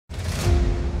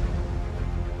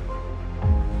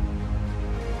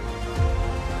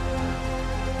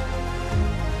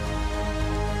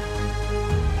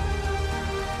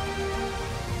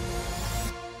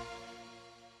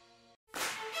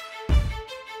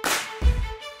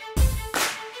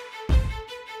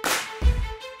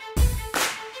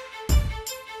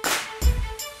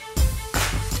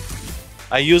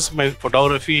I use my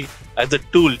photography as a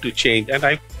tool to change. And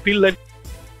I feel that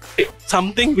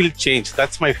something will change.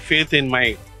 That's my faith in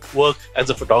my work as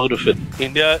a photographer.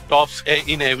 India tops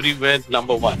in everywhere,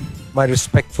 #1. My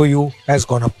respect for you has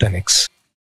gone up 10x.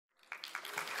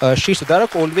 Shri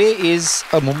Sudharak Olwe is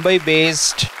a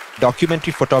Mumbai-based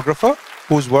documentary photographer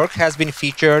whose work has been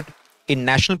featured in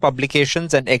national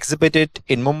publications and exhibited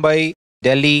in Mumbai,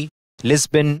 Delhi,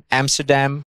 Lisbon,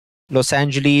 Amsterdam, Los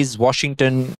Angeles,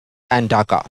 Washington, and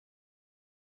Dhaka.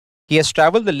 He has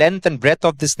traveled the length and breadth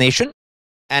of this nation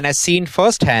and has seen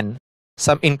firsthand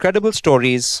some incredible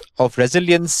stories of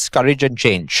resilience, courage, and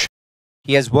change.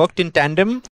 He has worked in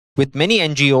tandem with many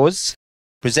NGOs,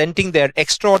 presenting their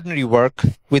extraordinary work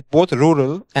with both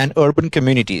rural and urban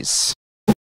communities.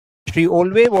 Shri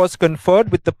Olwe was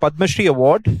conferred with the Padma Shri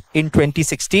Award in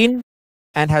 2016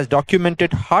 and has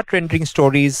documented heart-rending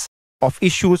stories of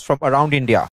issues from around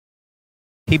India.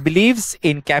 He believes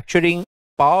in capturing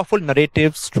powerful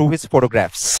narratives through his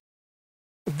photographs.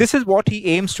 This is what he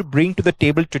aims to bring to the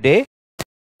table today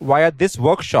via this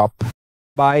workshop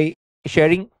by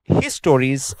sharing his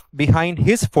stories behind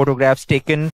his photographs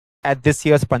taken at this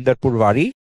year's Pandharpur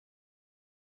Wari,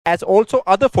 as also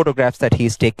other photographs that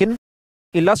he's taken,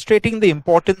 illustrating the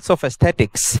importance of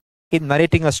aesthetics in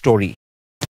narrating a story.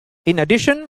 In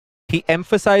addition, he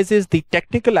emphasizes the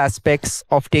technical aspects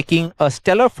of taking a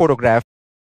stellar photograph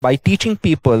by teaching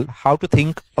people how to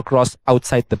think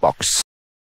outside the box.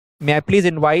 May I please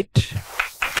invite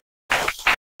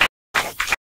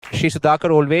Shri Sudharak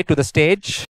Olwe to the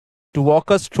stage to walk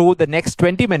us through the next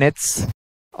 20 minutes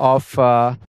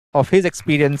of his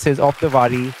experiences of the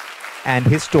Wari and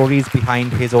his stories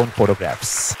behind his own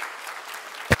photographs.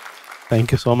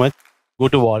 Thank you so much. Go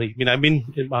to Wari. I've been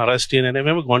in Maharashtra and I've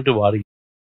never gone to Wari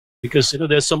because,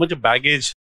 there's so much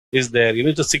baggage is there.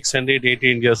 It's a 600,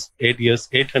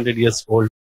 800 years old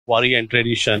Wari and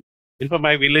tradition. In fact,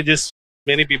 my villages,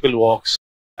 many people walks.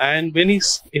 And when he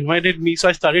invited me, so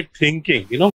I started thinking,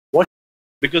 what?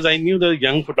 Because I knew the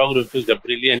young photographers, they're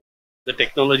brilliant. The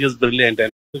technology is brilliant.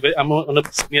 And I'm a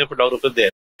senior photographer there.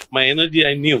 My energy,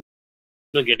 I knew,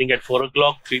 getting at 4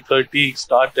 o'clock, 3:30,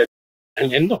 started.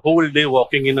 And the whole day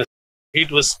walking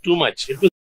it was too much. It was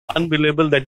unbelievable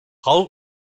that how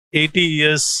 80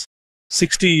 years,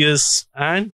 60 years,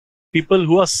 and people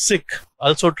who are sick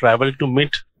also travel to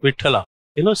meet Vithala.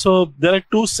 So there are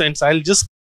two sense. I'll just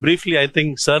briefly, I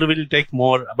think sir will take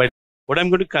more, but what I'm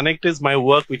going to connect is my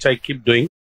work, which I keep doing.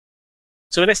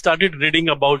 So when I started reading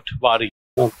about Wari,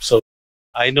 so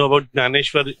I know about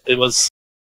Gnaneshwar,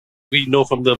 we know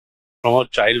from our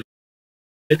childhood.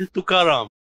 It is Tukaram.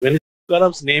 When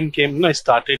Tukaram's name came, I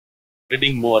started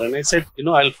reading more, and I said,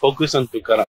 I'll focus on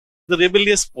Tukaram, the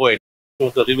rebellious poet,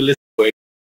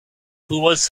 who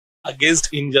was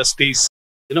against injustice,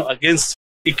 against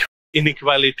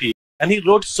inequality, and he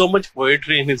wrote so much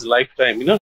poetry in his lifetime.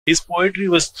 His poetry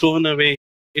was thrown away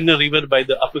in a river by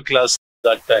the upper class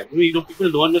that time.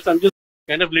 People don't understand. I'm just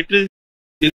kind of little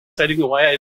deciding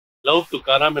why I love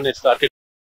Tukaram, and I started.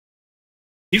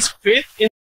 His faith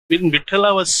in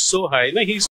Vithala was so high.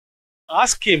 He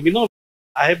asked him,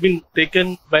 I have been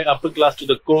taken by upper class to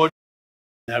the court.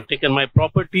 I have taken my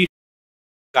property.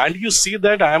 Can't you see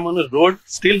that I am on a road?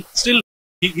 Still,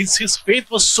 his faith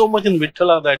was so much in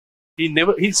Vithala that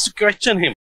he questioned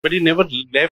him, but he never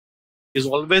left. He's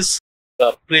always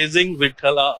praising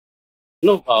Vithala,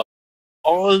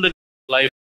 all the life.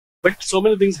 But so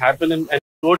many things happen, and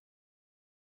wrote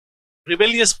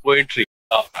rebellious poetry.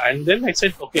 And then I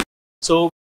said, okay, so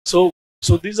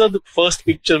these are the first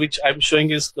picture which I'm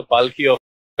showing is the palki of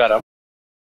Karam.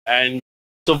 And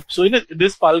so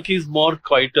this palki is more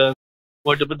quieter.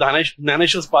 Whatever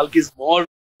Gnaneshwar's palki is more,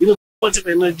 much of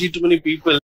energy, too many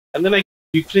people. And then I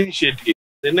differentiate it.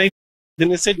 Then I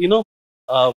said,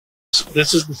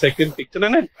 this is the second picture.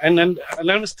 And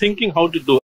I was thinking how to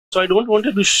do it. So I don't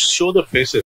wanted to show the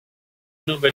faces.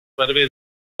 But by the way,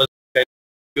 was kind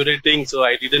of curating, so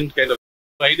I didn't kind of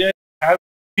idea have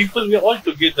people, we are all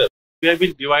together. We have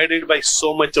been divided by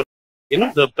so much of,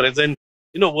 the present,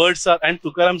 words are, and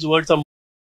Tukaram's words are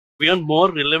beyond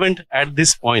more relevant at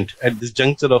this point, at this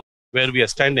juncture of where we are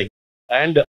standing.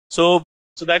 And so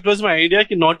that was my idea,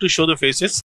 not to show the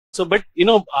faces. So, but,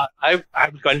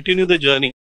 I've continued the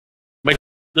journey. But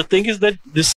the thing is that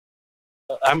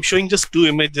I'm showing just 2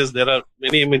 images. There are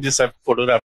many images I've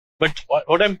photographed. But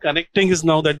what I'm connecting is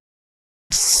now that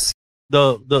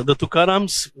the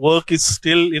Tukaram's work is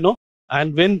still,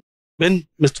 and when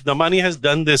Mr. Damani has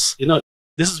done this,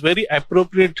 this is very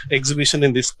appropriate exhibition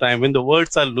in this time when the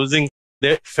words are losing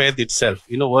their faith itself.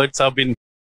 Words have been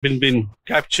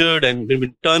captured and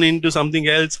been turned into something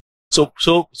else. So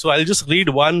I'll just read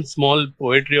one small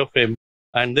poetry of him,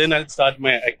 and then I'll start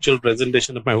my actual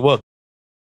presentation of my work.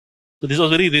 So this was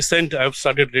very recent. I've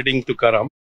started reading Tukaram.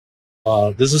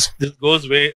 This goes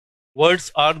where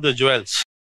words are the jewels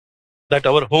that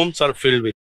our homes are filled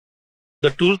with. The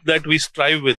tools that we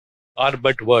strive with are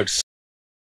but words.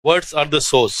 Words are the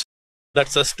source that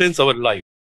sustains our life.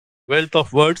 Wealth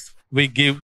of words we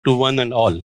give to one and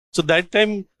all. So that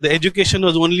time, the education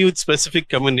was only with specific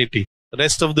community. The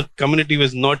rest of the community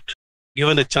was not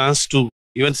given a chance to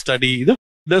even study. There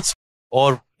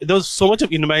was so much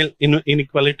of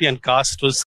inequality, and caste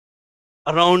was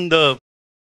around the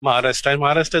Maharashtra. And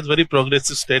Maharashtra is a very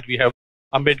progressive state. We have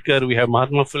Ambedkar, we have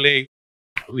Mahatma Phule,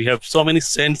 we have so many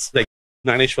saints like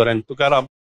Gnaneshwar and Tukaram.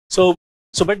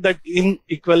 But that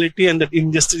inequality and that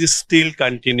injustice is still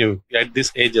continuing at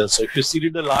this age also. If you see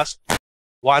the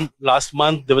last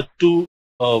month, there were 2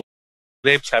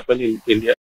 rapes happened in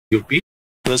India, UP.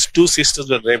 There was 2 sisters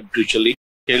were raped brutally,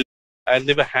 killed, and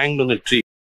they were hanged on a tree.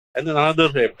 And then another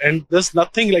rape. And there's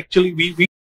nothing actually,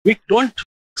 we don't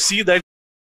see that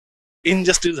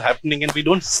injustice happening, and we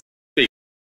don't speak.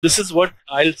 This is what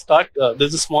I'll start.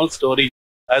 There's a small story.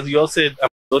 As you all said, I'm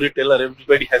a storyteller.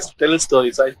 Everybody has to tell a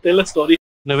story. So I tell a story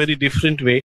in a very different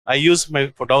way. I use my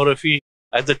photography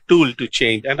as a tool to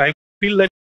change. And I feel that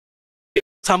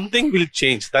something will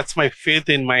change. That's my faith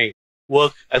in my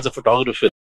work as a photographer.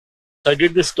 So I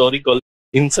did this story called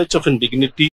In Search of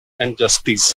Dignity and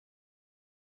Justice.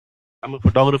 I'm a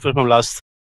photographer from last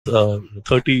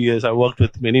 30 years. I worked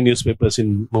with many newspapers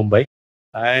in Mumbai.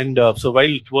 And so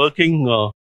while working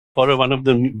for one of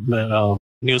the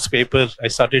newspapers, I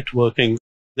started working.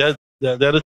 There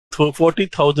are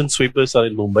 40,000 sweepers are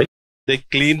in Mumbai. They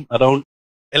clean around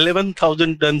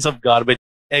 11,000 tons of garbage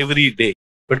every day.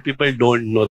 But people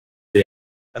don't know that.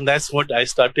 And that's what I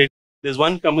started. There's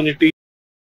one community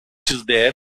which is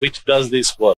there, which does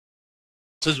this work.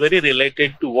 So it's very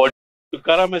related to what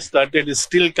Tukaram has started, is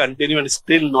still continuing and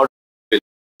still not built.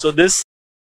 So there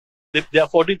are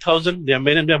 40,000, they are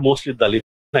men and they are mostly Dalit.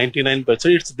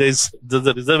 99%. There's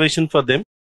a reservation for them,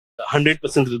 100%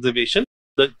 reservation.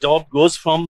 The job goes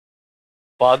from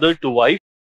father to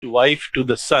wife to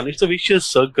the son. It's a vicious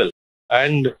circle.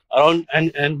 And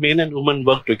men and women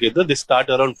work together. They start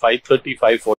around 5:30,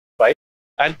 5:45.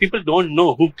 And people don't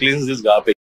know who cleans this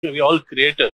garbage. We all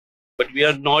creators, but we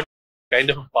are not kind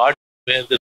of a part where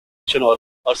the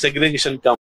or segregation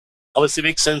comes. Our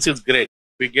civic sense is great.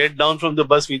 We get down from the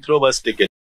bus, we throw bus ticket.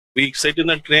 We sit in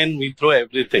a train, we throw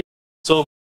everything. So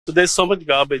there's so much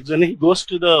garbage. When he goes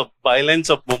to the bylines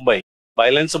of Mumbai,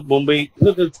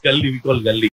 there's gully, we call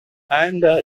gully. And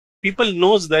people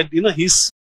knows that, he's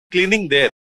cleaning there.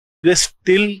 They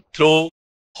still throw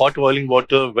hot boiling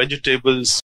water,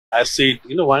 vegetables, acid.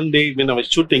 One day when I was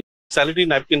shooting, sanitary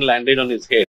napkin landed on his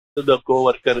head. So the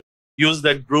co-worker used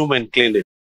that broom and cleaned it.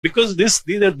 Because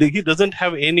he doesn't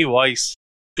have any voice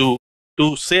to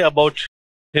say about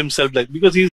himself,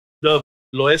 because he's the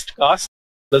lowest caste.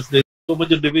 There's so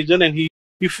much of division, and he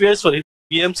fears for it.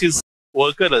 PM's his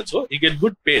worker also. He gets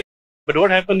good pay. But what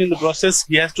happened in the process?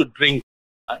 He has to drink.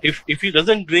 If he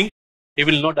doesn't drink, he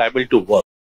will not able to work.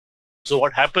 So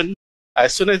what happened?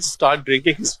 As soon as he starts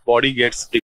drinking, his body gets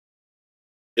sick.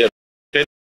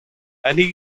 And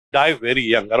he died very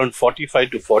young, around 45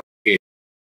 to 48.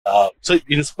 So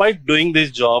in spite of doing this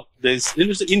job, there's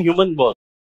inhuman work,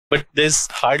 but there's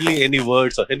hardly any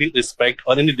words or any respect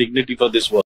or any dignity for this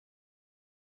work.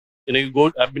 Then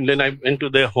I went to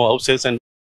their houses and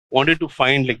wanted to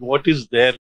find what is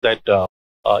there that, so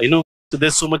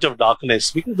there's so much of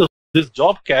darkness because this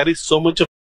job carries so much of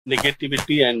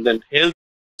negativity and then health.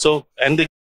 So, and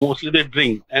mostly they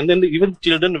drink, and then even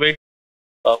children wait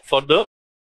for the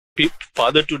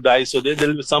father to die. So there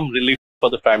will be some relief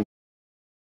for the family.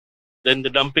 Then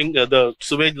the dumping, the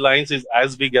sewage lines is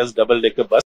as big as double-decker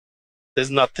bus.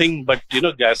 There's nothing but,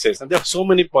 gases. And there are so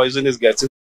many poisonous gases.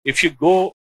 If you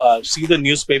go see the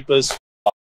newspapers,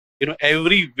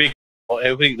 every week or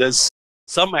there's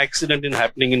some accident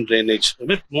happening in drainage.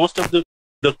 Most of the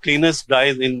cleaners die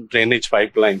in drainage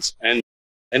pipelines. And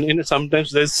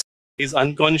sometimes he's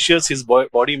unconscious, his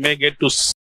body may get to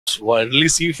early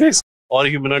sea phase, or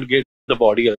he may not get the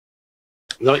body.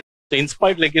 In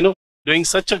spite, doing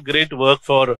such a great work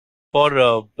for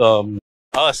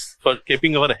us, for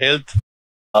keeping our health.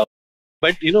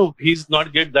 But, he's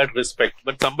not get that respect.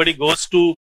 But somebody goes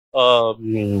to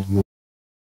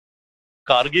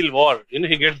Kargil war,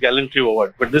 he gets gallantry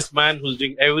award. But this man who's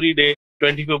doing every day,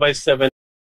 24/7,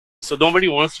 so nobody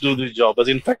wants to do this job. As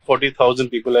in fact, 40,000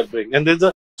 people are doing. And there's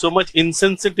so much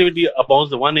insensitivity about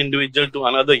the one individual to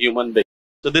another human being.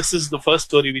 So this is the first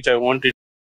story which I wanted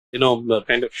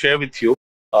kind of share with you.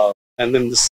 And then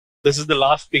this is the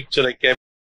last picture I kept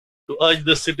to urge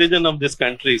the citizen of this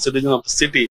country, citizen of the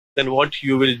city, then what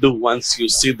you will do once you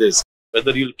see this.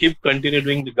 Whether you'll keep continuing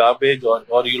doing the garbage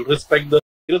or you'll respect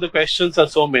the questions are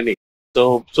so many.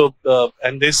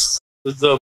 And this is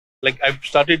like I've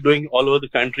started doing all over the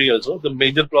country also. The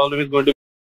major problem is going to be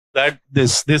that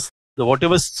the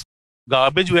whatever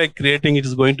garbage we are creating, it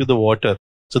is going to the water.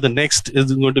 So the next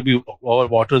is going to be, our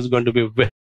water is going to be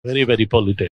very, very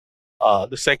polluted.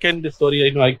 The second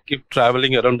story, I keep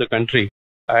traveling around the country,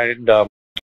 and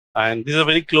these are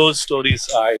very close stories.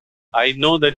 I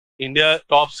know that India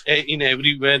tops in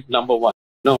everywhere number one.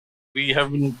 No, we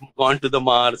have gone to the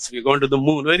Mars, we've gone to the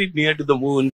moon, very near to the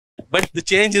moon, but the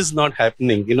change is not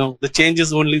happening. The change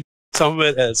is only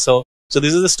somewhere else. So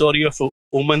this is the story of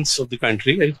women of the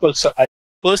country. And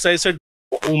first I said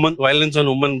violence on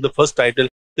women, the first title.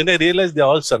 Then I realized they are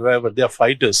all survivors, they are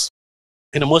fighters.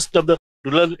 Most of the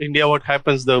rural India, what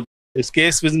happens, this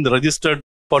case isn't registered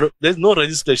there's no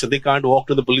registration. They can't walk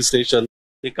to the police station.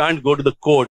 They can't go to the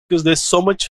court because there's so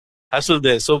much hassle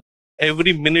there. So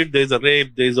every minute there's a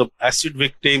rape, there's a acid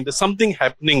victim, there's something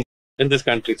happening in this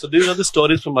country. So these are the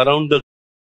stories from around the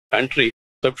country.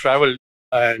 So I've traveled,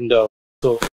 and I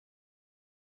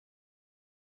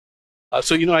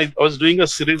was doing a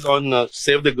series on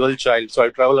Save the Girl Child. So I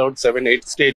traveled around 7-8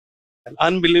 states. And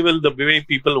unbelievable the way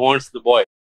people wants the boy.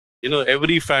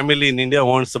 Every family in India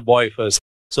wants the boy first.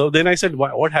 So then I said,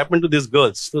 what happened to these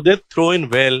girls? So they throw in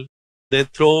well, they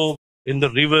throw in the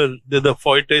river, the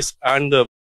fetus and the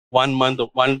 1 month or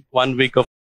one week of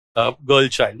girl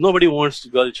child. Nobody wants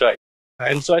girl child.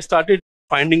 And so I started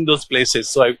finding those places.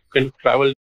 So I can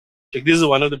travel. This is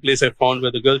one of the places I found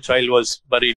where the girl child was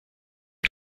buried.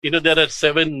 There are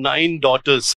 7, 9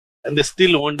 daughters, and they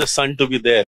still want the son to be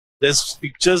there. There's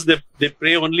pictures, they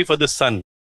pray only for the son.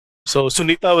 So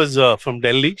Sunita was from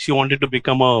Delhi. She wanted to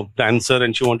become a dancer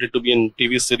and she wanted to be in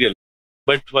TV serial.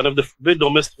 But one of the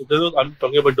I'm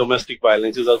talking about domestic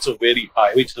violence, is also very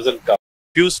high, which doesn't come.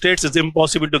 Few states, it's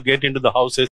impossible to get into the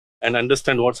houses and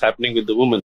understand what's happening with the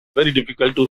women. Very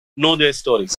difficult to know their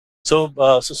stories. So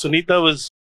Sunita was,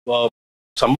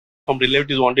 some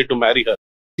relatives wanted to marry her.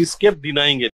 She kept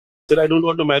denying it. Said, I don't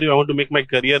want to marry you. I want to make my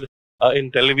career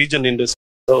in television industry.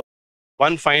 So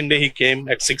one fine day he came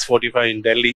at 6:45 in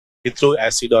Delhi. He threw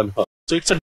acid on her. So it's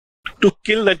to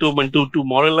kill that woman, to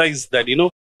moralize that,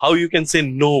 how you can say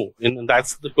no. And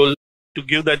that's the goal, to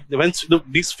give that, once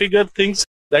these figure things,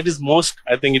 that is most,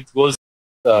 I think it goes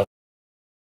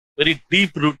very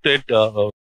deep rooted.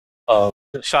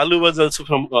 Shalu was also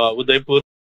from Udaipur.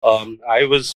 I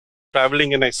was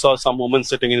traveling and I saw some woman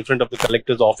sitting in front of the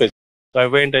collector's office. So I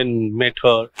went and met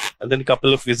her, and then a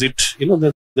couple of visits,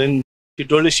 then she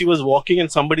told me she was walking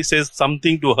and somebody says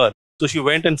something to her. So she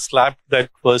went and slapped that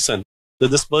person. So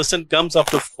this person comes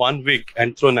after 1 week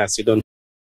and thrown acid on.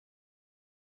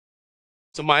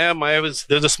 So Maya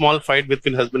there's a small fight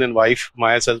between husband and wife.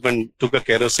 Maya's husband took a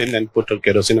kerosene and put her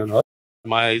kerosene on her.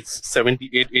 Maya is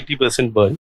 80%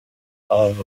 burned.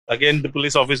 Again, the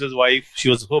police officer's wife, she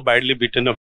was so badly beaten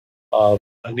up.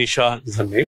 Anisha is her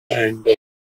name. And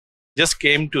just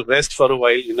came to rest for a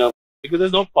while, because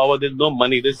there's no power, there's no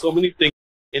money, there's so many things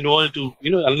involved to,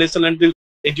 unless and until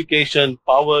education,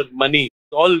 power, money,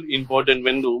 it's all important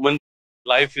when the woman's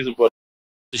life is important.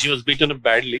 So she was beaten up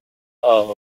badly.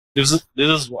 This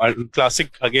is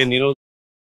classic again,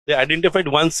 they identified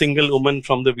one single woman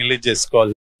from the villages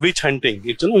called witch hunting.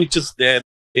 It's, which is there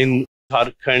in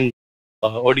Jharkhand,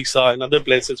 Odisha and other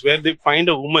places where they find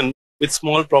a woman with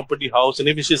small property house, and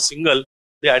if she's single,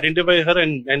 they identify her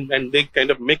and they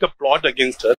kind of make a plot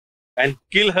against her and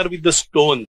kill her with the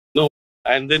stone,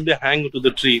 and then they hang to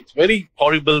the tree. It's very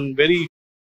horrible, very,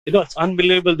 it's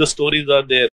unbelievable. The stories are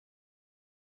there.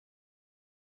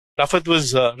 Rafat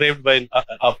was raped by an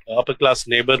upper class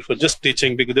neighbor for just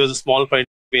teaching, because there was a small fight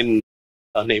between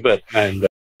a neighbor and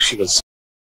she was.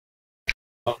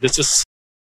 This is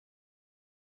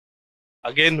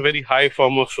again very high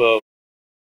form of.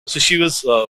 So she was.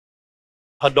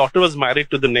 Her daughter was married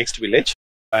to the next village,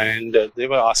 and they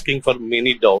were asking for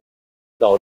many dowry.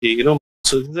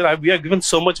 So they said, we are given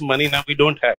so much money, now we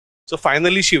don't have. So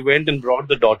finally she went and brought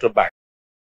the daughter back.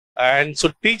 And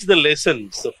so teach the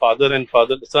lessons, the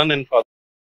son and father.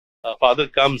 Father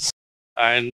comes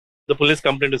and the police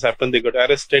complaint has happened, they got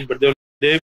arrested, but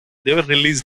they were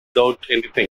released without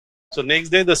anything. So next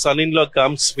day the son-in-law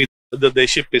comes with the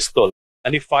Deshi pistol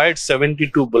and he fired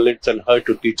 72 bullets on her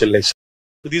to teach a lesson.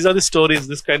 So these are the stories,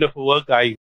 this kind of work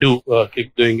I do,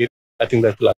 keep doing it. I think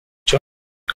that's last.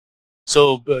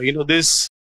 So,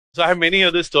 so I have many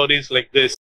other stories like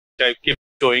this. I keep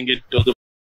showing it to the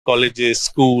colleges,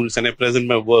 schools, and I present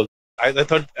my work. I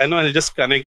thought, I'll just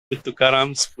connect with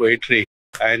Tukaram's poetry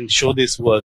and show this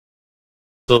work.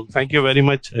 So thank you very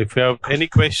much. If you have any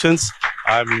questions,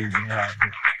 I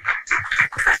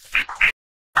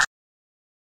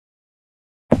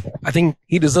think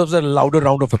he deserves a louder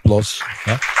round of applause.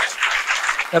 Yeah?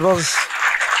 That was...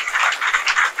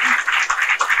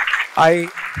 I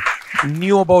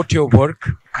knew about your work,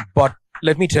 but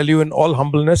let me tell you in all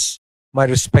humbleness, my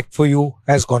respect for you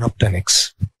has gone up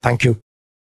 10x. Thank you.